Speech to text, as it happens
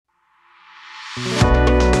Hello,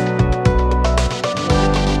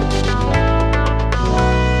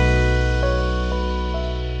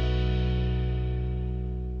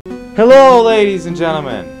 ladies and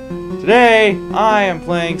gentlemen. Today, I am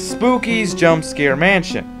playing Spooky's Jumpscare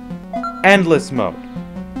Mansion. Endless mode.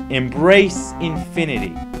 Embrace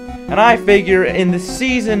infinity. And I figure in the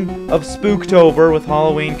season of Spooktober with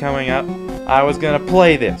Halloween coming up, I was gonna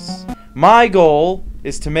play this. My goal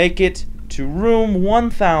is to make it to room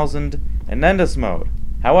 1000 in endless mode.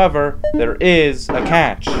 However, there is a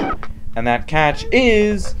catch. And that catch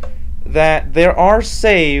is that there are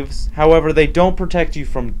saves, however they don't protect you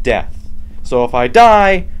from death. So if I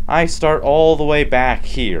die, I start all the way back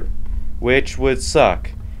here, which would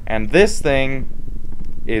suck. And this thing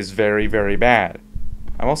is very, very bad.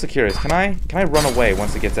 I'm also curious, can I run away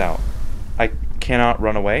once it gets out? I cannot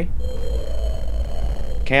run away?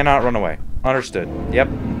 Cannot run away. Understood. Yep.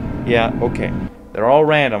 Yeah, okay. They're all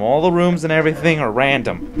random. All the rooms and everything are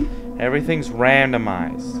random. Everything's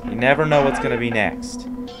randomized. You never know what's gonna be next.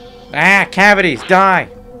 Ah, cavities, die!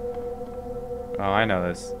 Oh, I know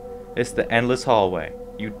this. It's the endless hallway.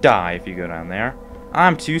 You die if you go down there.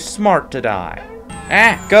 I'm too smart to die.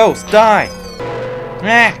 Ah, ghost, die!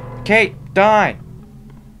 Ah, Kate, die!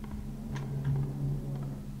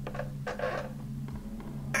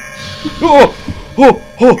 Oh! Oh!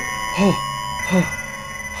 Oh!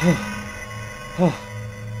 Oh!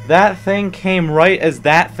 That thing came right as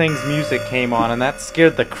that thing's music came on, and that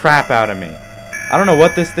scared the crap out of me. I don't know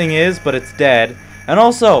what this thing is, but it's dead. And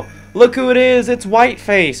also, look who it is! It's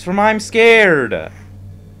Whiteface from I'm Scared!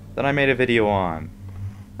 That I made a video on.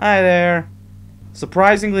 Hi there.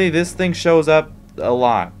 Surprisingly, this thing shows up a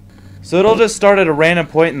lot. So it'll just start at a random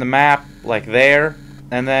point in the map, like there,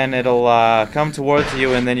 and then it'll come towards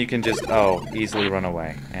you, and then you can just, easily run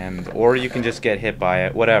away. Or you can just get hit by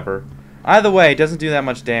it, whatever. Either way, it doesn't do that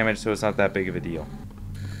much damage, so it's not that big of a deal.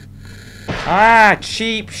 Ah,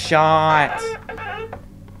 cheap shot!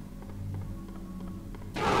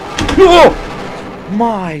 Oh!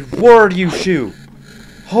 My word, you shoot!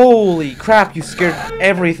 Holy crap, you scared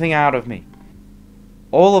everything out of me.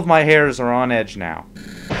 All of my hairs are on edge now.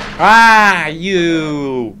 Ah,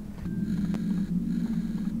 you!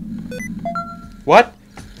 What?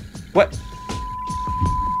 What?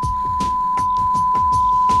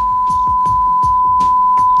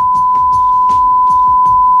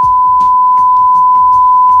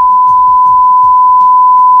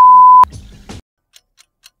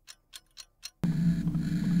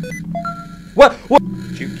 What? What?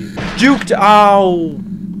 Juked. Oh.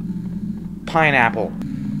 Pineapple.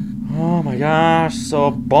 Oh my gosh,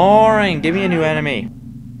 so boring. Give me a new enemy.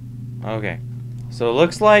 Okay. So it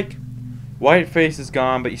looks like Whiteface is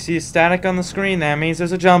gone, but you see a static on the screen. That means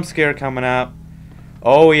there's a jump scare coming up.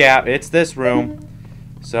 Oh yeah, it's this room.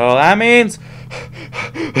 So that means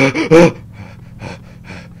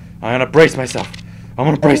I'm gonna brace myself. I'm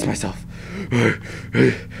gonna brace myself.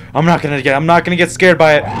 I'm not gonna get scared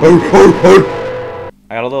by it.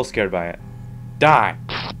 I got a little scared by it. Die.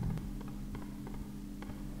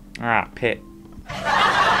 Ah, pit.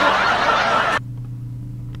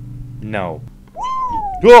 No.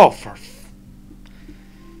 Oh,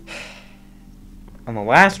 on the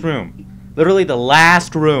last room. Literally the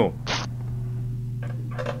last room.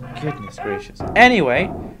 Goodness gracious.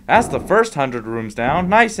 Anyway, that's the first 100 rooms down.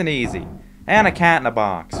 Nice and easy. And a cat in a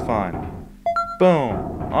box. Fun. Boom.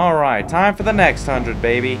 Alright, time for the next 100,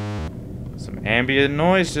 baby. Some ambient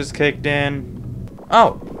noise just kicked in.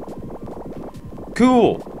 Oh.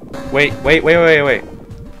 Cool. Wait.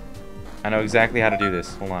 I know exactly how to do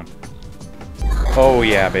this. Hold on. Oh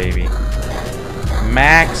yeah, baby.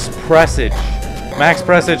 Max Presage. Max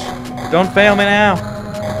Presage. Don't fail me now.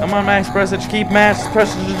 Come on, Max Presage. Keep Max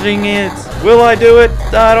Presaging it. Will I do it?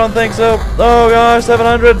 I don't think so. Oh gosh,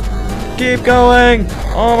 700. Keep going.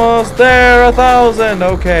 Almost there. 1,000.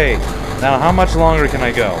 Okay. Now, how much longer can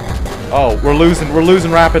I go? Oh, we're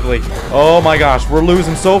losing rapidly. Oh my gosh, we're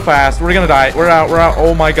losing so fast. We're gonna die. We're out.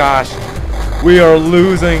 Oh my gosh. We are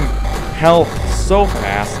losing health so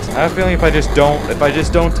fast. I have a feeling if I just don't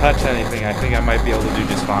touch anything, I think I might be able to do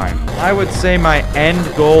just fine. I would say my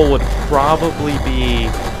end goal would probably be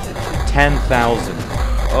 10,000.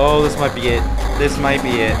 Oh, this might be it. This might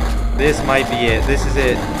be it. This might be it. This is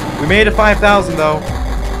it. We made it 5,000 though.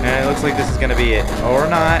 And it looks like this is gonna be it. Or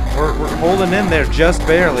not. We're holding in there just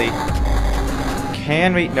barely.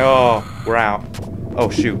 Can we? No, we're out. Oh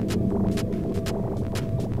shoot.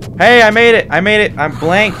 Hey, I made it. I'm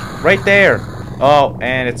blank right there. Oh,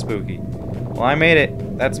 and it's spooky. Well, I made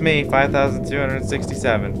it. That's me.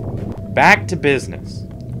 5,267. Back to business.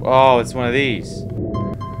 Oh, it's one of these.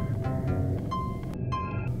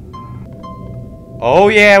 Oh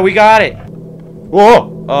yeah, we got it.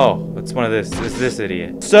 Whoa! Oh, it's one of this. It's this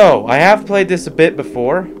idiot. So, I have played this a bit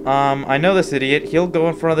before. I know this idiot. He'll go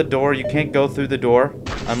in front of the door. You can't go through the door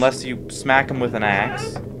unless you smack him with an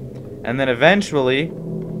axe. And then eventually,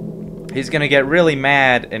 he's gonna get really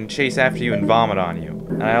mad and chase after you and vomit on you.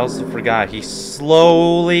 And I also forgot, he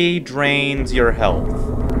slowly drains your health.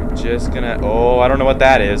 We're just gonna... Oh, I don't know what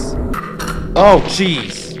that is. Oh,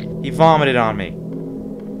 jeez. He vomited on me.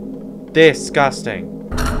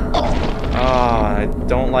 Disgusting. Oh, I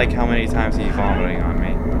don't like how many times he's vomiting on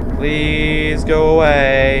me. Please go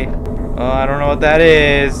away. Oh, I don't know what that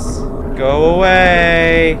is. Go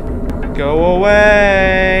away. Go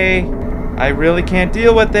away. I really can't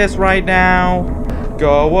deal with this right now.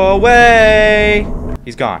 Go away.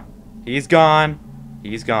 He's gone. He's gone.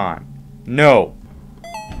 He's gone. No.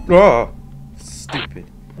 Oh,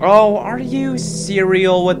 stupid. Oh, are you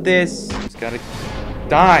serial with this? Just gotta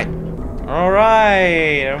die.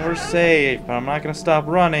 Alright, and we're safe. But I'm not gonna stop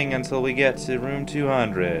running until we get to room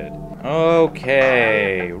 200.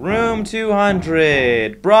 Okay, room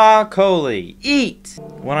 200. Broccoli. Eat!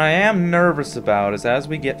 What I am nervous about is as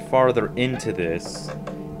we get farther into this,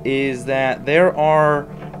 is that there are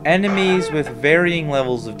enemies with varying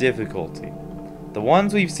levels of difficulty. The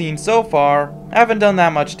ones we've seen so far haven't done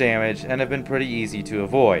that much damage and have been pretty easy to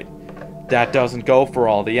avoid. That doesn't go for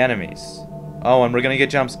all the enemies. Oh, and we're gonna get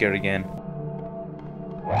jump scared again.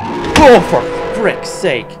 Oh, for frick's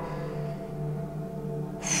sake!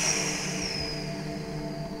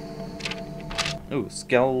 Ooh,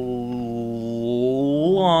 skull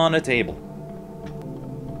on a table.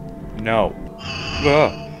 No.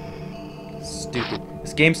 Ugh. Stupid.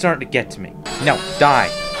 This game's starting to get to me. No, die.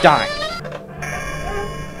 Die.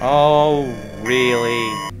 Oh, really?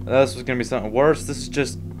 This was gonna be something worse. This is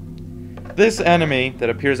just... This enemy that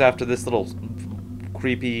appears after this little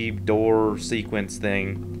creepy door sequence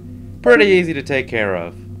thing, pretty easy to take care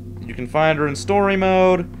of. You can find her in story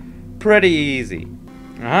mode, pretty easy.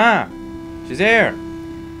 Aha! She's here!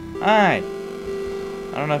 Hi! I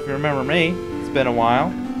don't know if you remember me, it's been a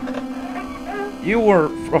while. You were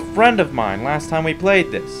a friend of mine last time we played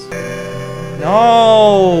this.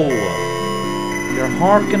 No! You're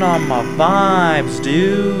harking on my vibes,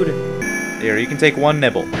 dude. Here, you can take one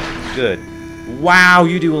nibble. Good. Wow,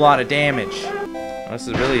 you do a lot of damage. Oh, this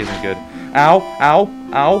really isn't good. Ow, ow,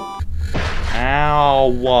 ow.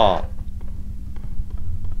 Ow.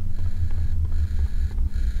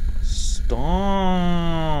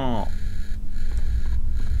 Stop.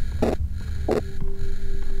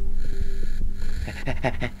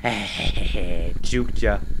 Juked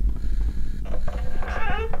ya.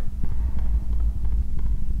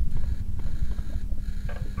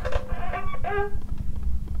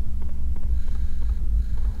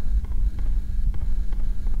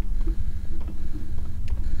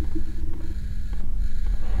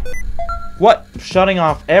 What? Shutting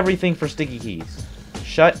off everything for sticky keys.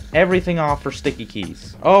 Shut everything off for sticky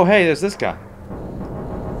keys. Oh, hey, there's this guy.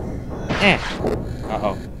 Eh.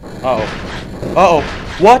 Uh-oh. Uh-oh. Uh-oh.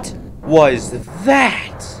 What was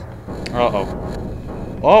that? Uh-oh.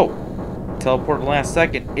 Oh. Teleport last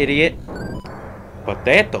second, idiot.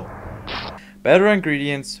 Potato. Better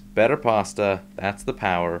ingredients, better pasta. That's the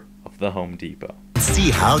power of the Home Depot. See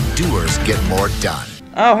how doers get more done.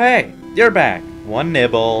 Oh, hey. You're back. One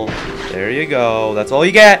nibble. There you go. That's all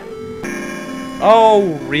you get.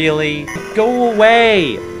 Oh, really? Go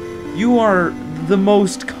away. You are the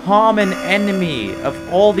most common enemy of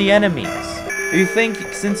all the enemies. You think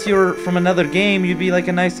since you're from another game, you'd be like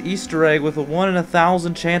a nice Easter egg with a 1 in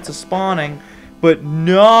 1,000 chance of spawning. But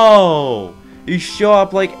no. You show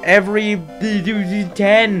up like every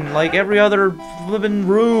 10, like every other flippin'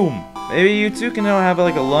 room. Maybe you two can have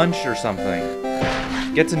like a lunch or something.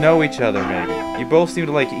 Get to know each other, maybe. You both seem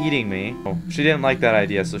to like eating me. Oh, she didn't like that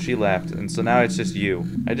idea, so she left. And so now it's just you.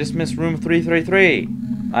 I just missed room 333.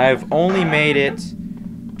 I've only made it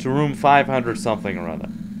to room 500 something or other.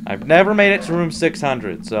 I've never made it to room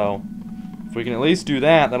 600, so if we can at least do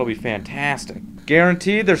that, that'll be fantastic.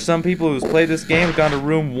 Guaranteed there's some people who's played this game have gone to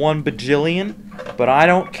room 1 bajillion, but I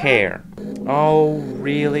don't care. Oh,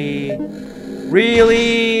 really?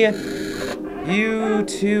 Really? You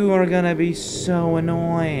two are gonna be so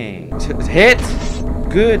annoying. Hit!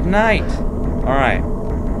 Good night. Alright.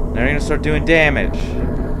 Now you're gonna start doing damage.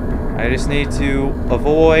 I just need to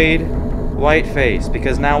avoid Whiteface,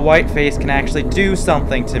 because now Whiteface can actually do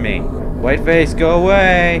something to me. Whiteface, go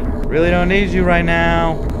away. Really don't need you right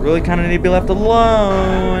now. Really kinda need to be left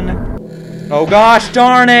alone. Oh gosh,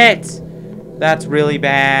 darn it! That's really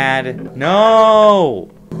bad.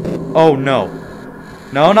 No! Oh no.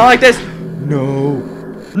 No, not like this! No!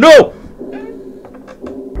 No!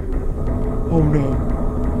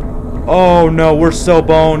 Oh no, we're so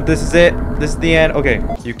boned. This is it. This is the end. Okay.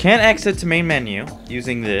 You can't exit to main menu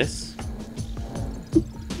using this.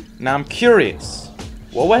 Now I'm curious.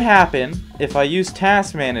 What would happen if I used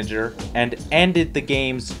Task Manager and ended the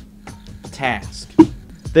game's task?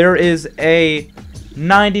 There is a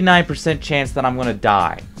 99% chance that I'm gonna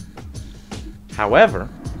die. However,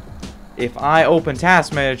 if I open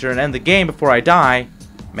Task Manager and end the game before I die,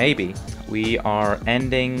 maybe. We are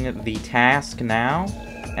ending the task now.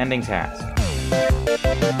 Ending task.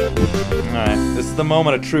 Alright, this is the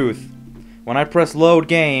moment of truth. When I press load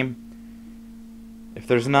game, if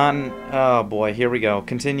there's not an... Oh boy, here we go.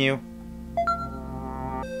 Continue.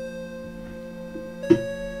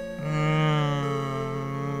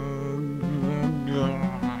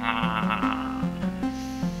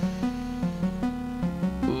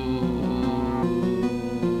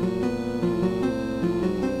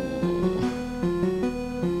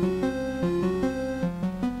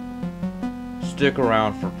 Stick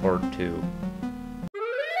around for part 2.